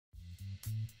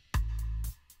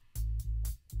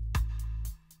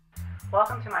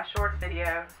Welcome to my short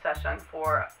video session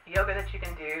for yoga that you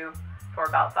can do for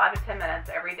about 5 to 10 minutes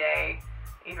every day,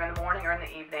 either in the morning or in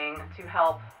the evening, to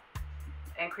help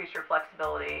increase your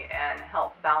flexibility and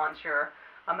help balance your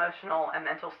emotional and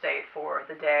mental state for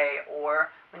the day,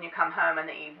 or when you come home in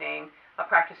the evening, a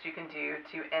practice you can do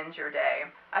to end your day.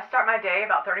 I start my day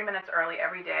about 30 minutes early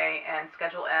every day and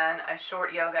schedule in a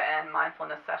short yoga and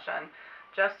mindfulness session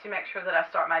just to make sure that I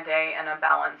start my day in a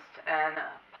balanced and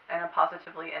in a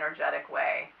positively energetic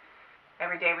way.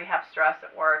 Every day we have stress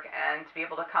at work, and to be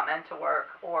able to come into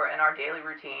work or in our daily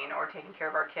routine or taking care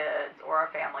of our kids or our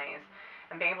families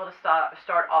and being able to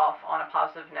start off on a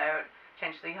positive note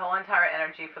change the whole entire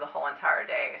energy for the whole entire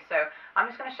day. So I'm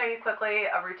just going to show you quickly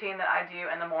a routine that I do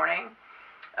in the morning.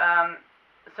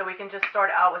 So we can just start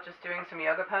out with just doing some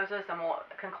yoga poses, and we'll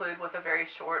conclude with a very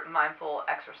short mindful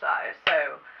exercise.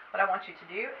 So what I want you to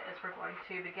do is we're going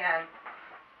to begin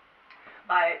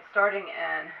by starting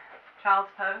in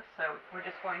child's pose. So we're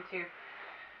just going to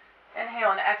inhale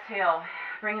and exhale,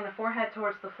 bringing the forehead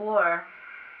towards the floor.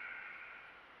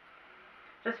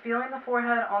 Just feeling the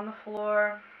forehead on the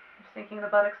floor, sinking the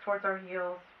buttocks towards our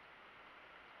heels.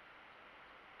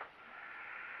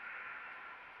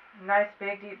 Nice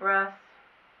big deep breaths.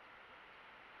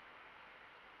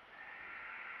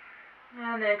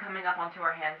 And then coming up onto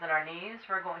our hands and our knees,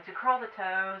 we're going to curl the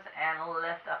toes and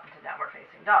lift up into downward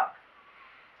facing dog.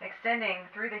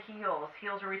 Extending through the heels.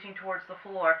 Heels are reaching towards the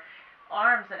floor.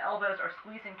 Arms and elbows are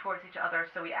squeezing towards each other,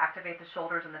 so we activate the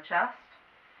shoulders and the chest.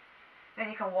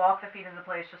 Then you can walk the feet into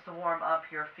place just to warm up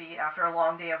your feet. After a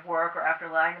long day of work or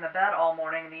after lying in the bed all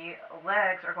morning, the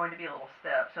legs are going to be a little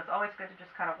stiff. So it's always good to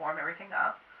just kind of warm everything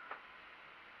up.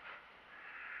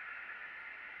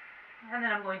 And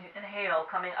then I'm going to inhale,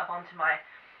 coming up onto my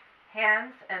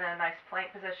hands in a nice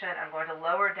plank position. I'm going to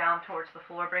lower down towards the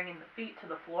floor, bringing the feet to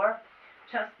the floor,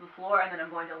 chest to the floor, and then I'm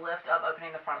going to lift up,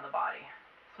 opening the front of the body,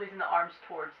 squeezing the arms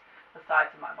towards the sides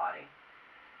of my body.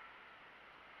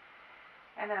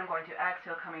 And then I'm going to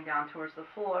exhale, coming down towards the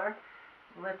floor,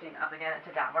 lifting up again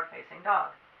into downward facing dog.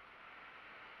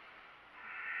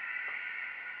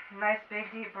 Nice big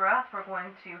deep breath. We're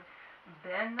going to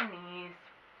bend the knees,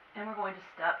 and we're going to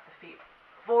step the feet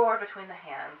forward between the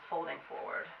hands, folding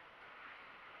forward.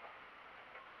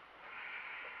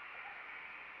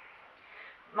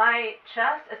 My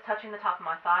chest is touching the top of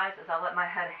my thighs as I let my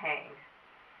head hang.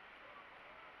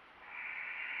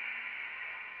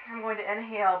 I'm going to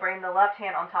inhale, bring the left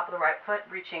hand on top of the right foot,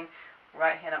 reaching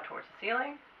right hand up towards the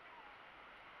ceiling.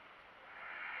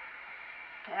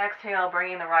 Exhale,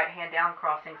 bringing the right hand down,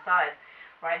 crossing sides.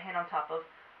 Right hand on top of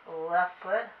left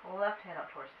foot, left hand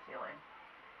up towards the ceiling.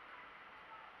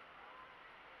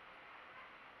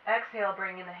 Exhale,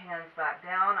 bringing the hands back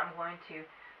down. I'm going to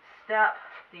step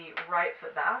the right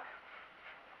foot back.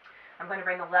 I'm going to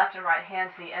bring the left and right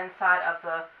hand to the inside of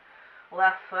the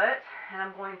left foot, and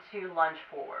I'm going to lunge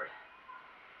forward.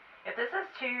 If this is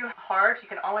too hard, you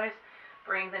can always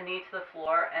bring the knee to the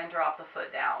floor and drop the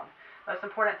foot down. Most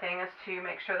important thing is to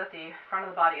make sure that the front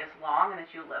of the body is long and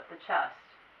that you lift the chest.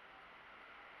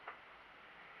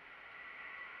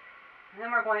 And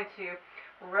then we're going to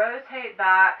rotate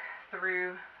back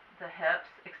through the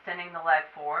hips, extending the leg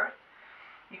forward.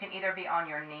 You can either be on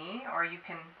your knee or you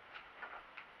can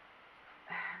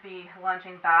be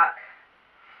lunging back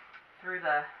through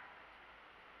the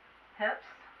hips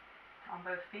on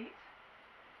both feet.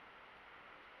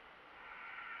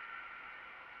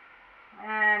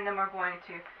 And then we're going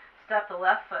to step the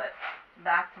left foot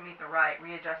back to meet the right,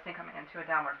 readjusting, coming into a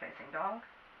downward facing dog.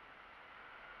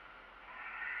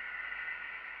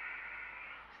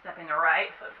 Stepping the right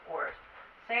foot forward.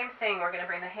 Same thing, we're going to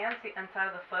bring the hands to the inside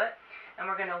of the foot, and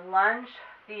we're going to lunge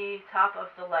the top of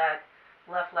the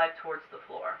left leg towards the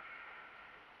floor.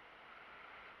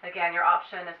 Again, your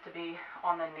option is to be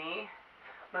on the knee.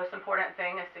 Most important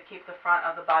thing is to keep the front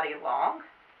of the body long.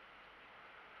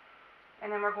 And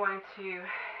then we're going to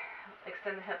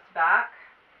extend the hips back,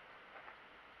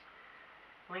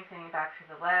 lengthening back through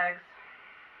the legs.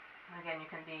 And again, you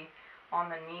can be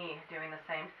on the knee doing the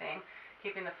same thing,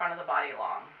 keeping the front of the body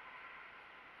long.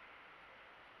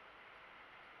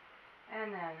 And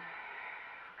then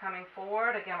coming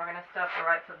forward, again, we're going to step the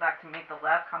right foot back to meet the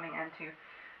left, coming into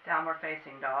downward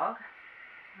facing dog.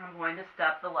 I'm going to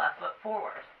step the left foot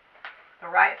forward. The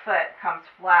right foot comes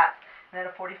flat and at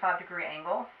a 45-degree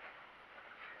angle.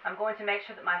 I'm going to make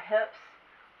sure that my hips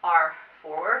are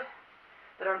forward.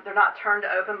 They're not turned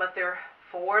open, but they're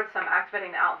forward. So I'm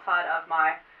activating the outside of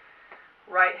my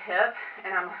right hip,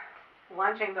 and I'm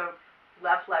lunging the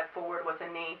left leg forward with the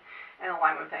knee in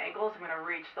alignment with the ankles. I'm going to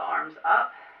reach the arms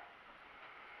up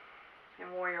In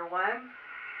warrior one,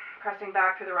 pressing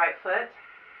back through the right foot,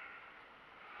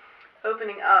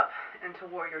 opening up into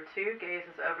warrior two, gaze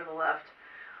is over the left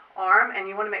arm, and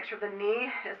you want to make sure the knee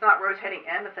is not rotating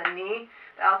in, but the knee,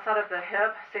 the outside of the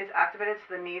hip stays activated,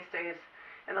 so the knee stays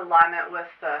in alignment with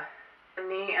the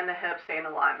knee, and the hip stay in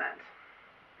alignment.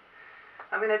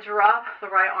 I'm going to drop the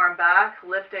right arm back,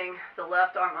 lifting the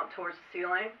left arm up towards the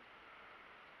ceiling.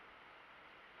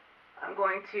 I'm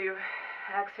going to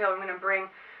exhale. I'm going to bring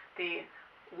the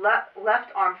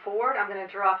left arm forward. I'm going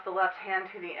to drop the left hand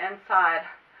to the inside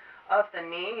of the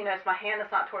knee. You notice my hand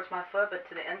is not towards my foot, but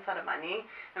to the inside of my knee.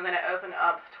 I'm going to open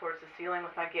up towards the ceiling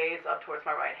with my gaze up towards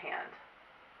my right hand.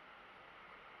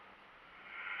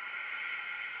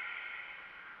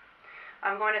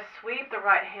 I'm going to sweep the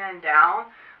right hand down.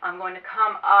 I'm going to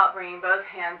come up, bringing both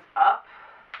hands up.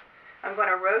 I'm going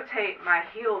to rotate my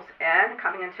heels in,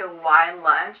 coming into a wide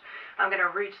lunge. I'm going to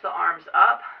reach the arms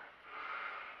up,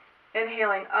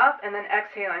 inhaling up, and then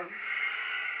exhaling,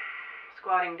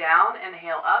 squatting down,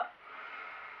 inhale up,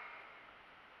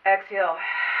 exhale,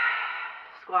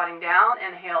 squatting down,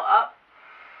 inhale up,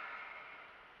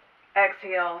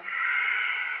 exhale,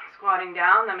 squatting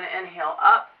down. I'm going to inhale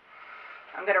up.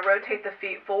 I'm going to rotate the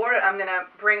feet forward. I'm going to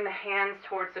bring the hands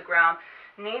towards the ground.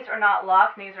 Knees are not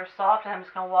locked, knees are soft, and I'm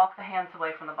just going to walk the hands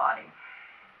away from the body.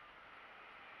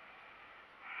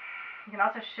 You can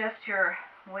also shift your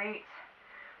weight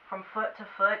from foot to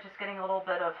foot, just getting a little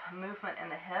bit of movement in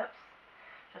the hips,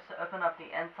 just to open up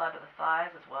the inside of the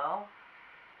thighs as well.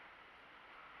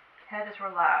 Head is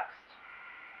relaxed.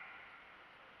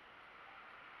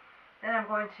 Then I'm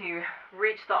going to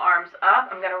reach the arms up.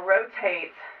 I'm going to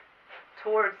rotate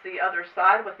towards the other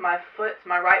side with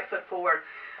my right foot forward.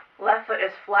 Left foot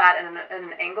is flat in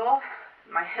an angle.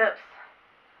 My hips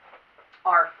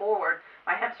are forward.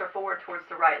 My hips are forward towards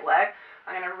the right leg.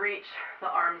 I'm going to reach the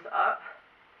arms up.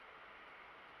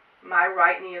 My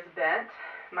right knee is bent.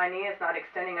 My knee is not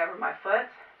extending over my foot.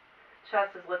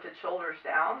 Chest is lifted, shoulders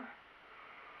down.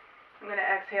 I'm going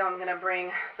to exhale. I'm going to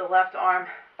bring the left arm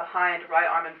behind, right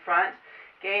arm in front.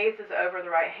 Gaze is over the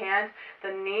right hand.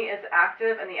 The knee is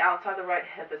active, and the outside of the right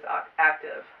hip is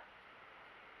active.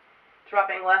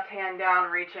 Dropping left hand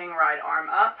down, reaching right arm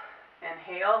up.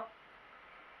 Inhale.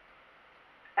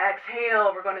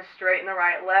 Exhale. We're going to straighten the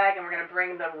right leg, and we're going to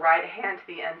bring the right hand to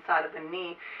the inside of the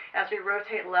knee as we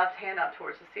rotate left hand up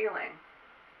towards the ceiling.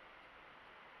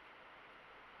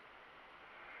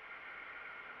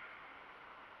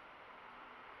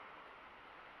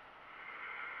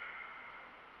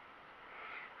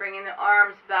 Bringing the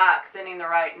arms back, bending the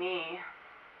right knee,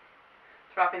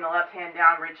 dropping the left hand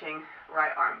down, reaching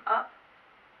right arm up,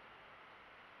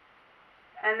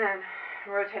 and then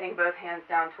rotating both hands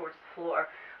down towards the floor.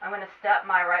 I'm going to step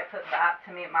my right foot back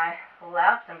to meet my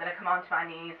left. I'm going to come onto my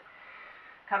knees,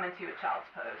 come into a child's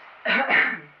pose.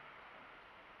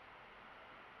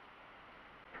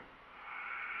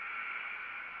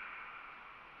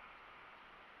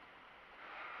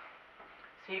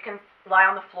 So you can lie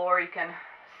on the floor, you can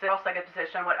sit cross-legged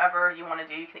position, whatever you want to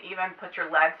do. You can even put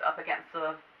your legs up against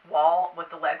the wall with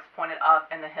the legs pointed up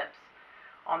and the hips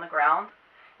on the ground.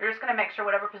 You're just going to make sure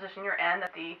whatever position you're in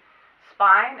that the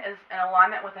spine is in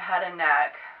alignment with the head and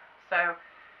neck. So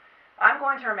I'm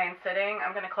going to remain sitting.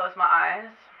 I'm going to close my eyes.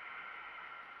 I'm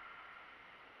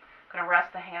going to rest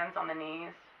the hands on the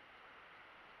knees.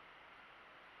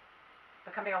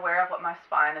 Becoming aware of what my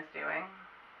spine is doing,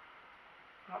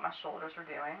 what my shoulders are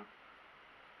doing.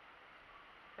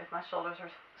 If my shoulders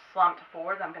are slumped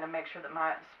forward, I'm going to make sure that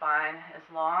my spine is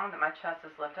long, that my chest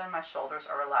is lifted, and my shoulders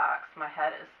are relaxed. My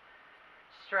head is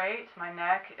straight, my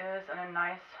neck is in a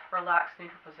nice, relaxed,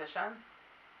 neutral position.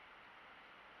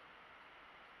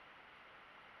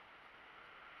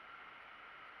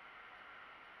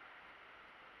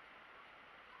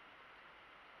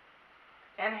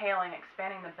 Inhaling,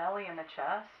 expanding the belly and the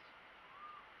chest.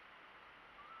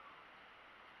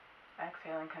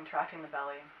 Exhaling, contracting the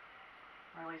belly.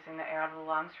 Releasing the air out of the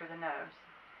lungs through the nose.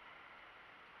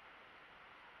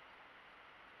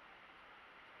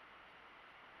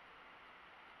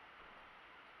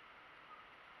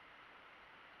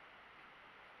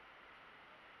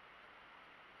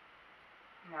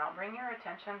 Now bring your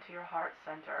attention to your heart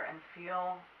center and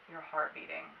feel your heart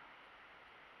beating.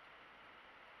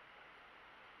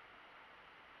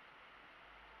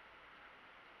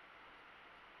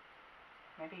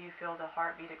 Maybe you feel the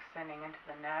heartbeat extending into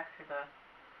the neck through the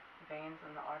veins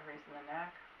and the arteries in the neck.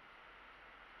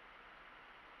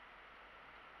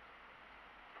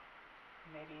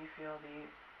 Maybe you feel the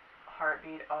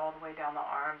heartbeat all the way down the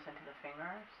arms into the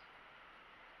fingers.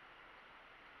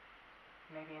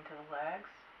 Maybe into the legs.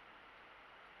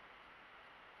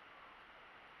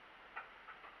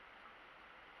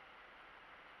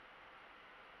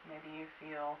 Maybe you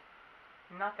feel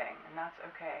nothing, and that's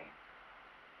okay.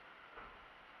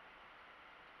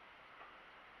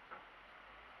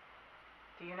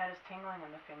 Do you notice tingling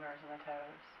in the fingers and the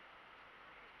toes?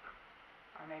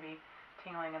 Or maybe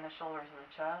tingling in the shoulders and the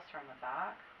chest or in the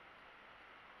back?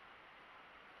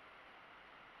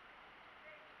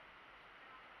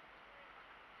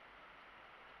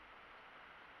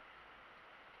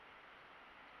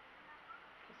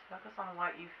 Just focus on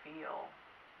what you feel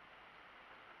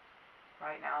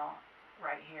right now,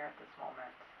 right here at this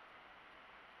moment.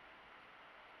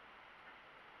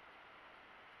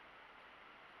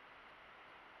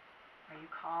 Are you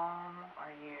calm?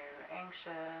 Are you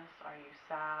anxious? Are you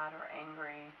sad or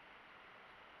angry?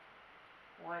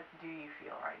 What do you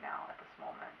feel right now at this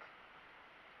moment?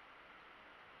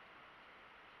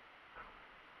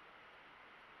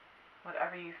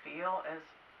 Whatever you feel is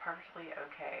perfectly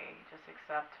okay. Just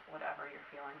accept whatever your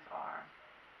feelings are.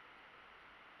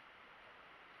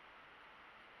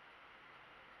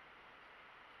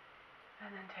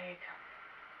 And then take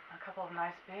a couple of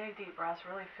nice big deep breaths,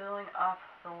 really filling up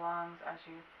the lungs as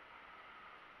you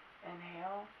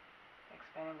inhale,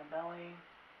 expanding the belly,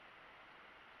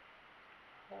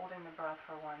 holding the breath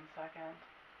for 1 second,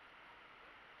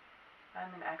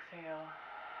 and then exhale,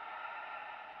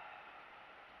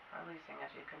 releasing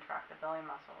as you contract the belly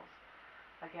muscles.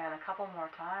 Again, a couple more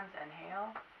times.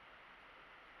 Inhale,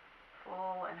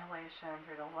 full inhalation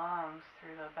through the lungs,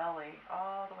 through the belly,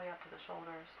 all the way up to the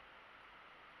shoulders.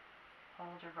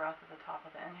 Hold your breath at the top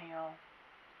of the inhale.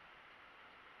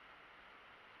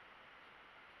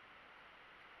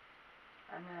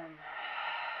 And then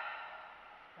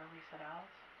release it out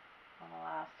on the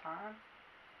last time.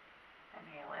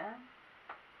 Inhale in.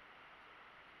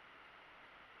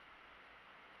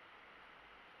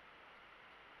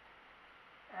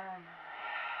 And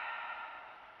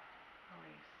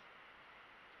release.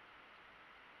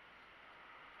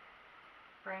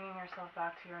 Bringing yourself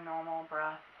back to your normal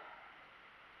breath.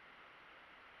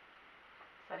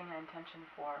 Setting an intention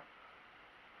for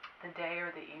the day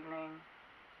or the evening.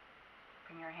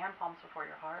 Bring your hand palms before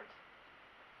your heart.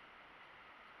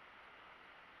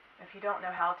 If you don't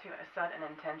know how to set an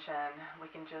intention, we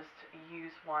can just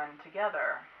use one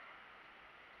together.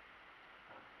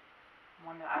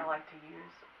 One that I like to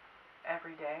use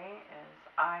every day is,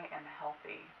 I am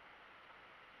healthy.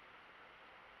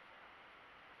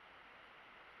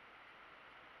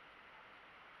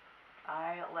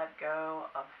 I let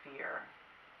go of fear.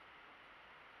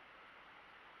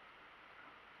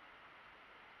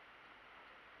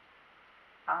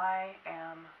 I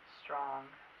am strong.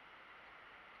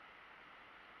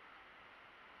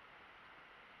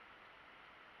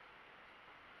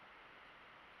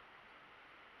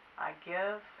 I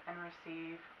give and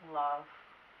receive love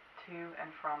to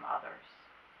and from others.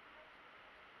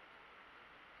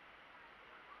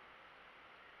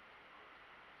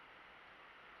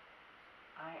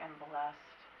 I am blessed.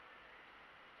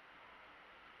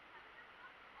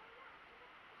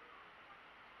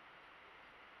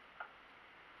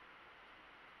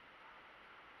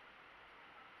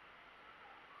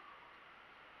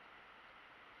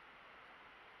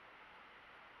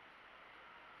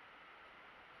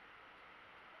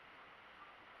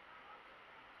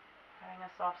 Having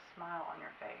a soft smile on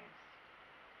your face.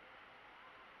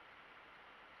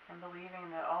 And believing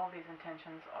that all of these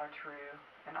intentions are true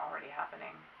and already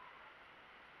happening.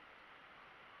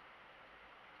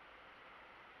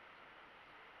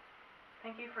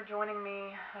 Thank you for joining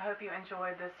me. I hope you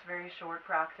enjoyed this very short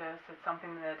practice. It's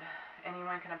something that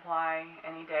anyone can apply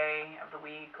any day of the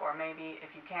week, or maybe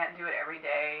if you can't do it every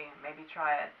day, maybe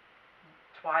try it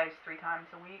twice, 3 times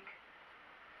a week,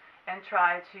 and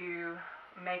try to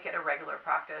make it a regular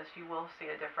practice. You will see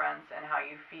a difference in how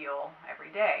you feel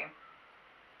every day.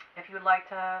 If you would like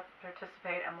to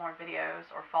participate in more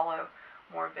videos or follow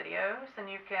more videos, then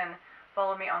you can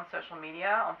follow me on social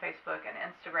media, on Facebook and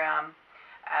Instagram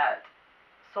at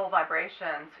Soul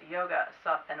Vibrations Yoga,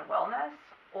 Sup, and Wellness,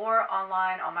 or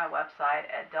online on my website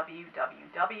at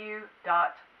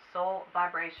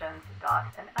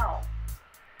www.soulvibrations.nl.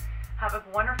 Have a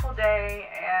wonderful day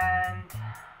and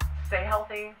stay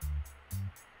healthy.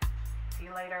 See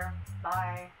you later.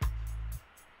 Bye.